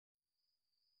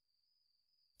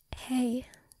Hey,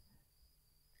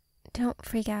 don't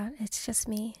freak out, it's just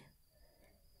me.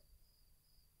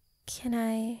 Can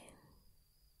I...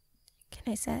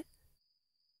 Can I sit?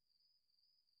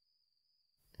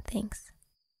 Thanks.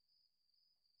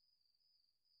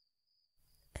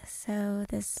 So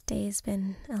this day's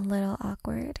been a little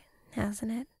awkward,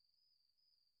 hasn't it?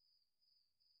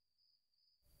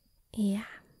 Yeah,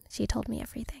 she told me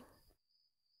everything.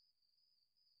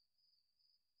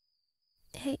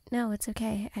 Hey, no, it's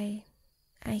okay.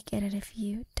 I get it if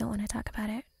you don't want to talk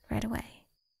about it right away.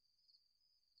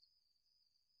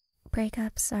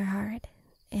 Breakups are hard,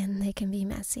 and they can be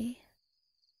messy.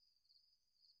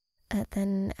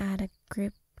 Then add a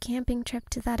group camping trip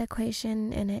to that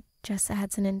equation, and it just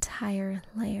adds an entire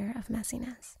layer of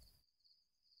messiness.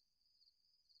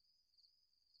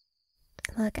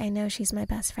 Look, I know she's my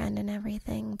best friend and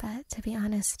everything, but to be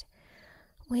honest,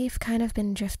 we've kind of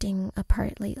been drifting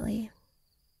apart lately.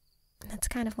 That's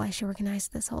kind of why she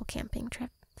organized this whole camping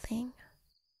trip thing.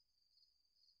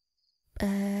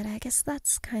 But I guess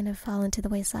that's kind of fallen to the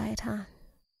wayside, huh?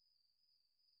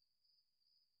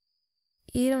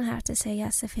 You don't have to say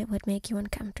yes if it would make you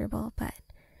uncomfortable, but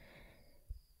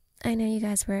I know you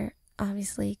guys were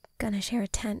obviously gonna share a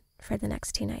tent for the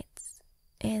next 2 nights,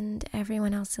 and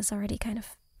everyone else is already kind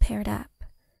of paired up.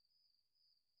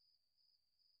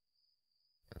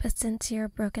 But since you're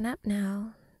broken up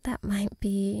now, that might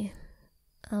be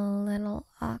a little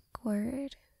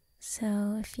awkward.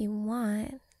 So if you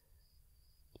want,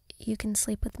 you can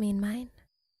sleep with me in mine.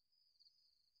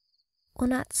 Well,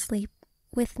 not sleep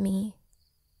with me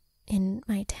in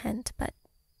my tent, but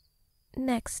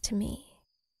next to me.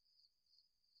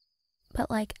 But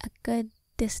like a good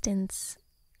distance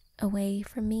away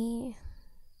from me.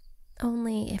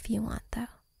 Only if you want, though.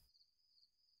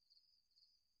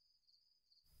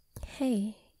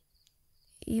 Hey,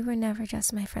 you were never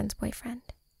just my friend's boyfriend.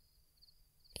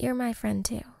 You're my friend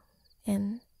too,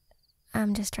 and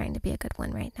I'm just trying to be a good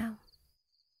one right now.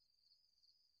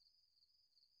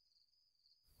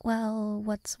 Well,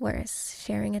 what's worse,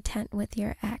 sharing a tent with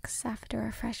your ex after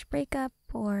a fresh breakup,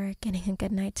 or getting a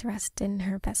good night's rest in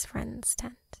her best friend's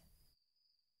tent?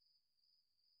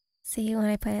 See, when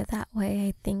I put it that way,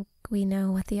 I think we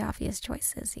know what the obvious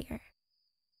choice is here.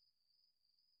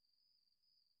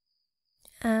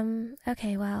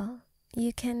 Okay, well,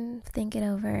 you can think it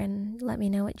over and let me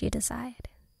know what you decide.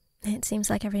 It seems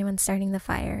like everyone's starting the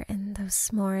fire, and those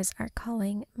s'mores are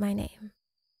calling my name.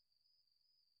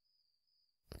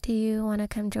 Do you want to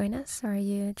come join us, or are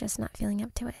you just not feeling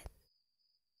up to it?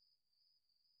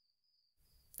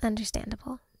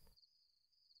 Understandable.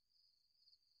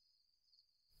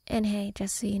 And hey,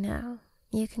 just so you know,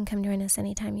 you can come join us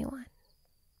anytime you want.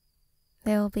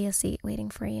 There will be a seat waiting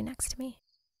for you next to me.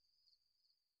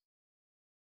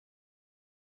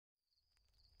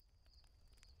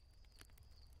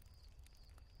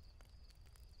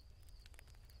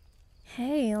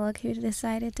 Hey, look who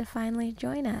decided to finally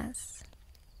join us.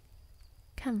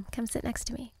 Come sit next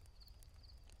to me.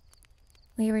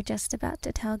 We were just about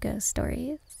to tell ghost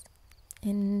stories.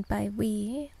 And by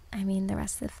we, I mean the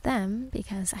rest of them,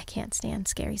 because I can't stand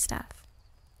scary stuff.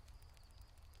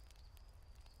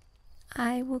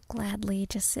 I will gladly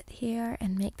just sit here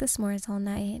and make the s'mores all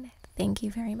night. Thank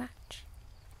you very much.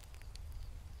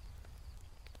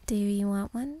 Do you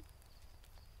want one?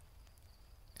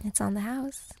 It's on the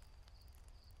house.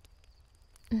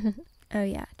 Oh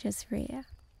yeah, just for you.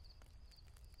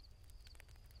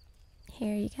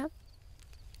 Here you go.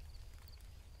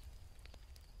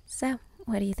 So,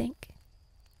 what do you think?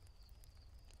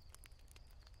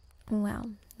 Well,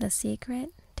 the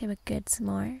secret to a good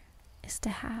s'more is to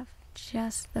have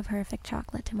just the perfect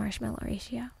chocolate to marshmallow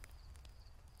ratio.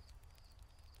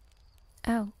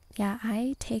 Oh, yeah,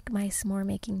 I take my s'more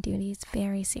making duties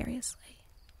very seriously.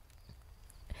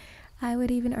 I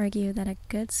would even argue that a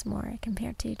good s'more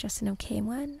compared to just an okay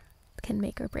one can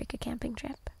make or break a camping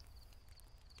trip.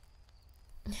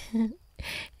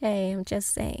 Hey, I'm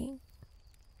just saying.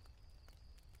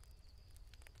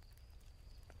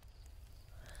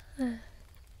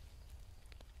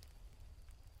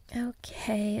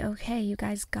 Okay, you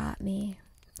guys got me.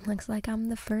 Looks like I'm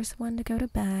the first one to go to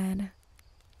bed.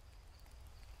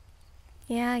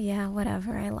 Yeah,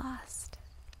 whatever, I lost.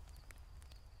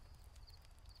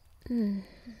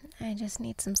 I just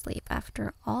need some sleep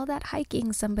after all that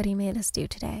hiking somebody made us do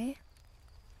today.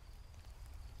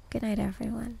 Good night,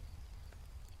 everyone.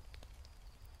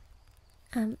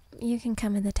 You can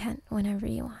come in the tent whenever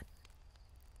you want.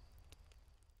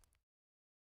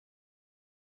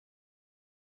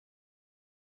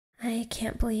 I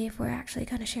can't believe we're actually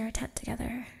gonna share a tent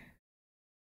together.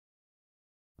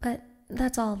 But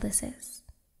that's all this is.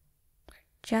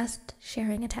 just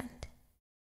sharing a tent.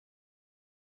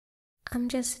 I'm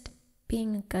just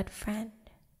being a good friend,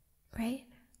 right?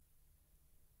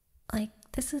 Like,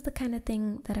 this is the kind of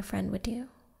thing that a friend would do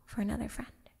for another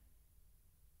friend,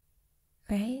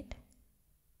 right?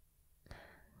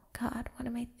 God, what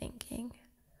am I thinking?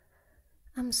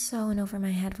 I'm so in over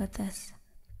my head with this.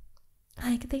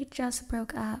 Like, they just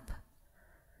broke up.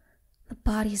 The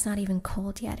body's not even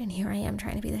cold yet, and here I am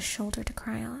trying to be the shoulder to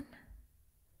cry on.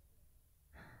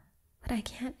 But I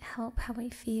can't help how I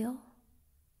feel.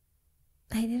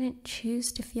 I didn't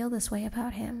choose to feel this way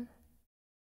about him.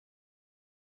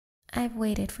 I've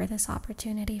waited for this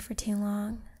opportunity for too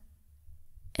long.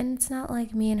 And it's not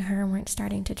like me and her weren't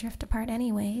starting to drift apart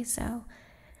anyway, so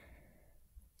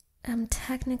I'm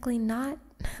technically not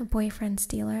a boyfriend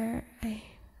stealer.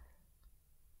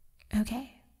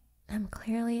 Okay, I'm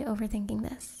clearly overthinking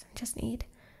this. I just need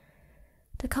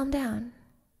to calm down.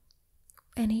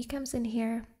 And he comes in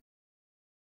here.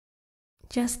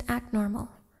 Just act normal.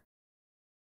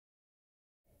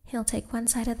 He'll take one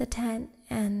side of the tent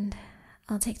and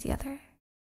I'll take the other.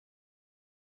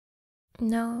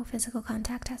 No physical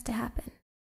contact has to happen.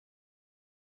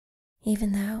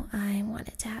 Even though I want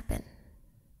it to happen.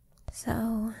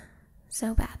 So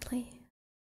badly.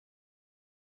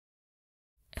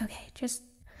 Okay,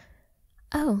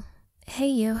 Oh, hey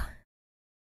you.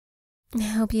 I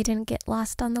hope you didn't get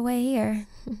lost on the way here.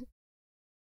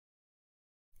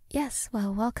 Yes,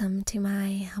 well, welcome to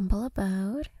my humble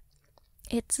abode.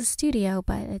 It's a studio,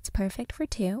 but it's perfect for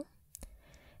two.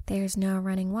 There's no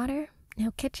running water,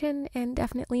 no kitchen, and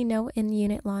definitely no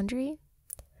in-unit laundry.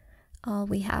 All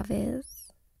we have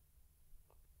is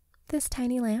this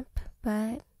tiny lamp,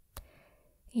 but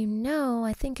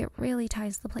I think it really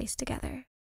ties the place together.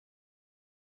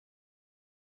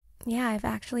 Yeah, I've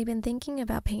actually been thinking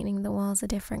about painting the walls a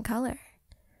different color.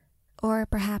 Or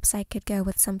perhaps I could go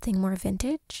with something more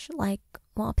vintage, like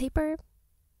wallpaper.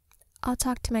 I'll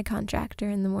talk to my contractor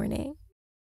in the morning.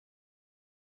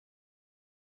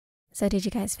 So did you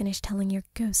guys finish telling your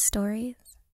ghost stories?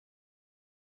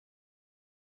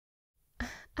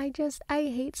 I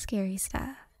hate scary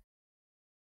stuff.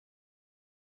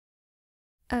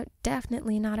 Oh,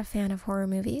 definitely not a fan of horror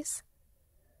movies.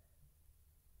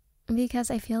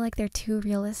 Because I feel like they're too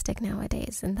realistic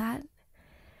nowadays, and that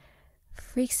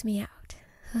freaks me out.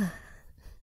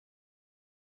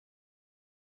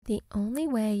 The only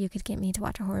way you could get me to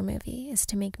watch a horror movie is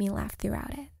to make me laugh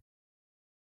throughout it.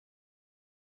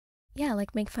 Yeah,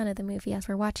 like make fun of the movie as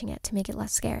we're watching it to make it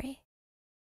less scary.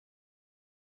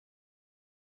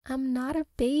 I'm not a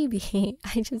baby.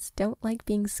 I just don't like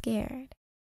being scared.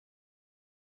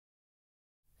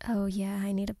 Oh yeah,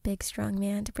 I need a big strong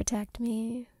man to protect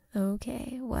me.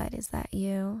 Okay, what, is that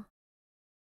you?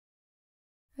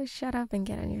 Oh, shut up and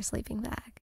get on your sleeping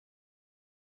bag.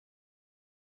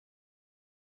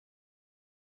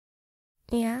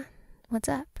 Yeah, what's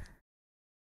up?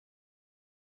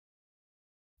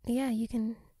 Yeah, you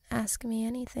can ask me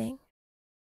anything.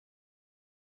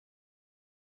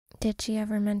 Did she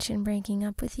ever mention breaking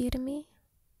up with you to me?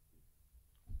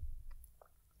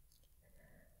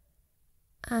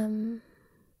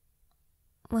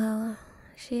 Well,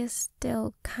 she is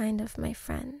still kind of my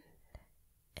friend,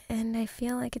 and I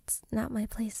feel like it's not my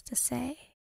place to say.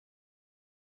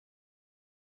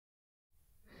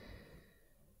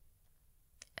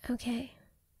 Okay,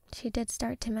 she did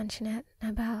start to mention it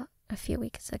about a few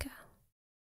weeks ago.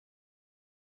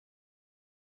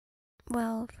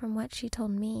 Well, from what she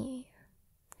told me,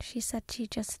 she said she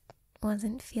just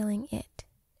wasn't feeling it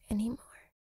anymore.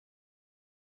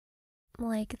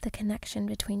 Like the connection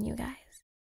between you guys.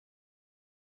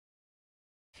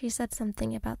 She said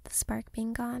something about the spark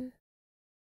being gone.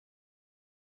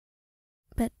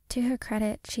 But to her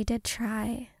credit, she did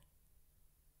try.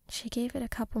 She gave it a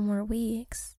couple more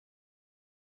weeks.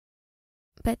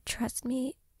 But trust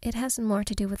me, it has more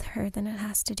to do with her than it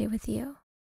has to do with you.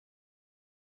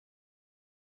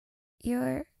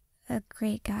 You're a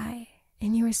great guy,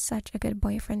 and you were such a good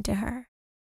boyfriend to her.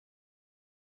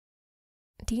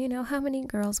 Do you know how many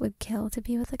girls would kill to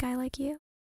be with a guy like you?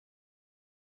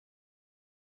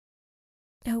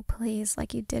 Oh, please,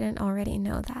 like you didn't already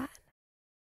know that.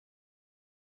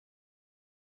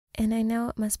 And I know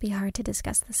it must be hard to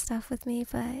discuss this stuff with me,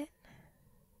 but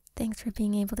thanks for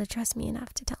being able to trust me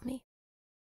enough to tell me.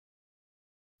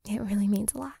 It really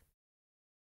means a lot.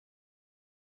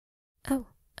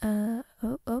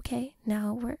 Okay,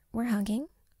 now we're hugging.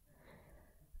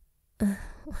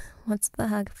 What's the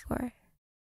hug for?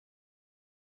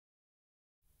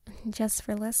 Just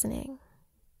for listening.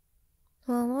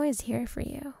 Well, I'm always here for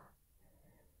you.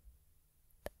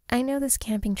 I know this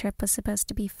camping trip was supposed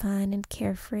to be fun and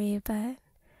carefree, but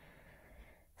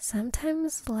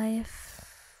sometimes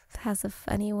life has a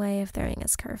funny way of throwing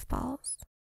us curveballs.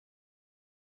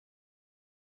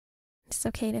 It's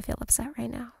okay to feel upset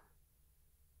right now.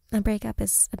 A breakup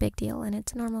is a big deal, and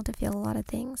it's normal to feel a lot of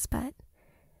things, but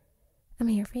I'm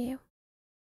here for you.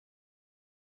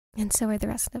 And so are the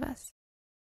rest of us.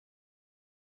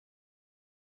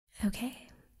 Okay,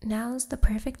 now's the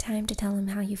perfect time to tell him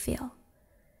how you feel.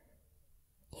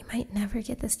 You might never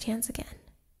get this chance again.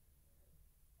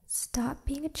 Stop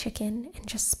being a chicken and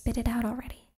just spit it out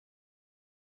already.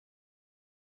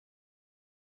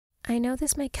 I know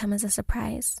this might come as a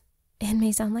surprise. It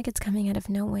may sound like it's coming out of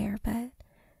nowhere, but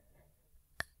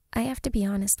I have to be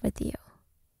honest with you.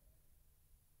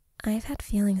 I've had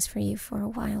feelings for you for a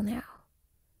while now.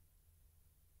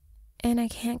 And I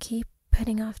can't keep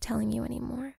putting off telling you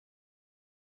anymore.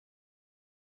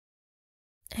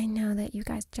 I know that you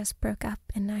guys just broke up,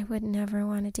 and I would never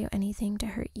want to do anything to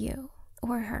hurt you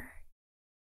or her.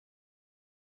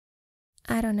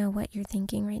 I don't know what you're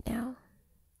thinking right now,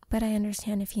 but I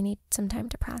understand if you need some time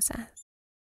to process.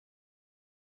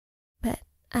 But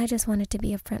I just wanted to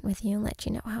be upfront with you and let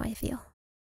you know how I feel.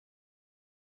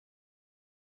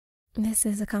 This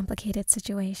is a complicated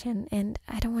situation, and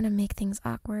I don't want to make things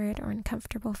awkward or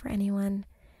uncomfortable for anyone.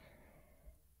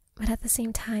 But at the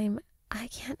same time, I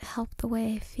can't help the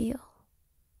way I feel.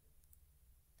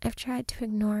 I've tried to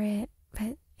ignore it,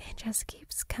 but it just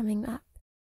keeps coming up.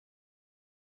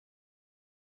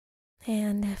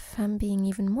 And if I'm being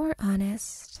even more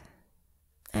honest,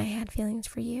 I had feelings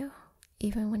for you,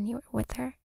 even when you were with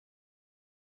her.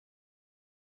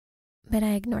 But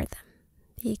I ignored them,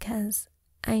 because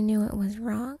I knew it was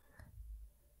wrong.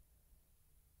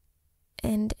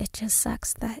 And it just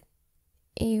sucks that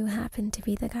you happened to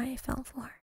be the guy I fell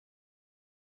for.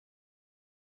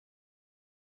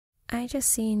 I just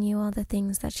see in you all the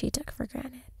things that she took for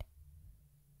granted.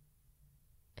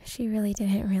 She really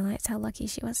didn't realize how lucky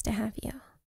she was to have you.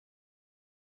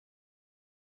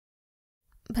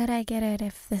 But I get it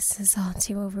if this is all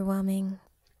too overwhelming.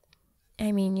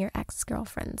 I mean, your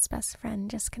ex-girlfriend's best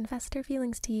friend just confessed her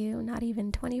feelings to you not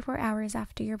even 24 hours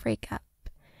after your breakup.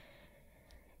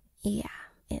 Yeah,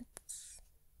 it's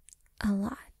a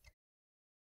lot.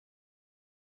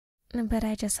 But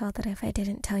I just felt that if I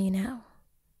didn't tell you now,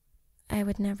 I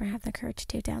would never have the courage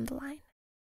to down the line.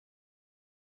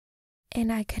 And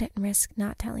I couldn't risk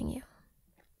not telling you.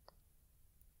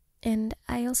 And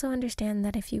I also understand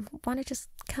that if you want to just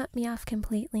cut me off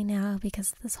completely now,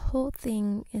 because this whole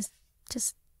thing is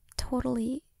just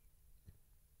totally...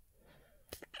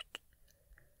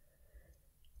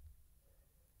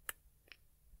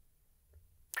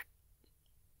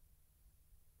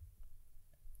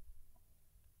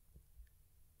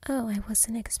 Oh, I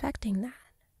wasn't expecting that.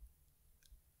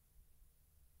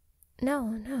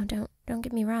 No, don't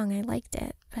get me wrong, I liked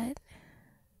it, but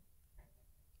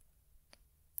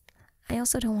I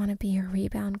also don't want to be your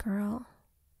rebound girl.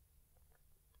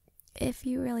 If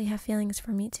you really have feelings for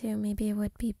me too, maybe it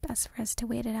would be best for us to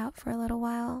wait it out for a little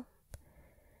while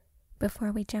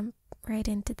before we jump right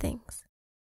into things.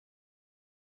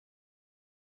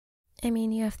 I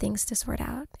mean, you have things to sort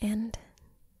out, and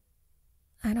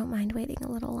I don't mind waiting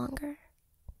a little longer.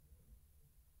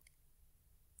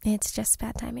 It's just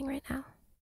bad timing right now.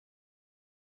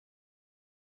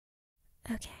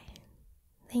 Okay,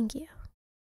 thank you.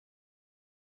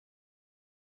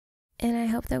 And I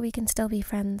hope that we can still be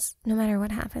friends, no matter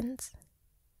what happens.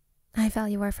 I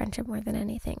value our friendship more than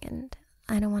anything, and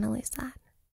I don't want to lose that.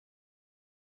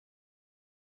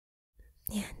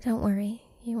 Yeah, don't worry,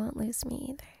 you won't lose me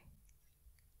either.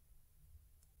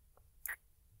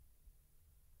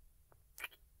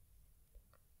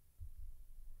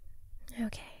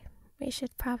 Okay, we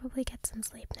should probably get some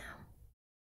sleep now.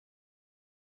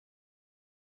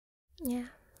 Yeah,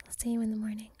 I'll see you in the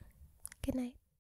morning. Good night.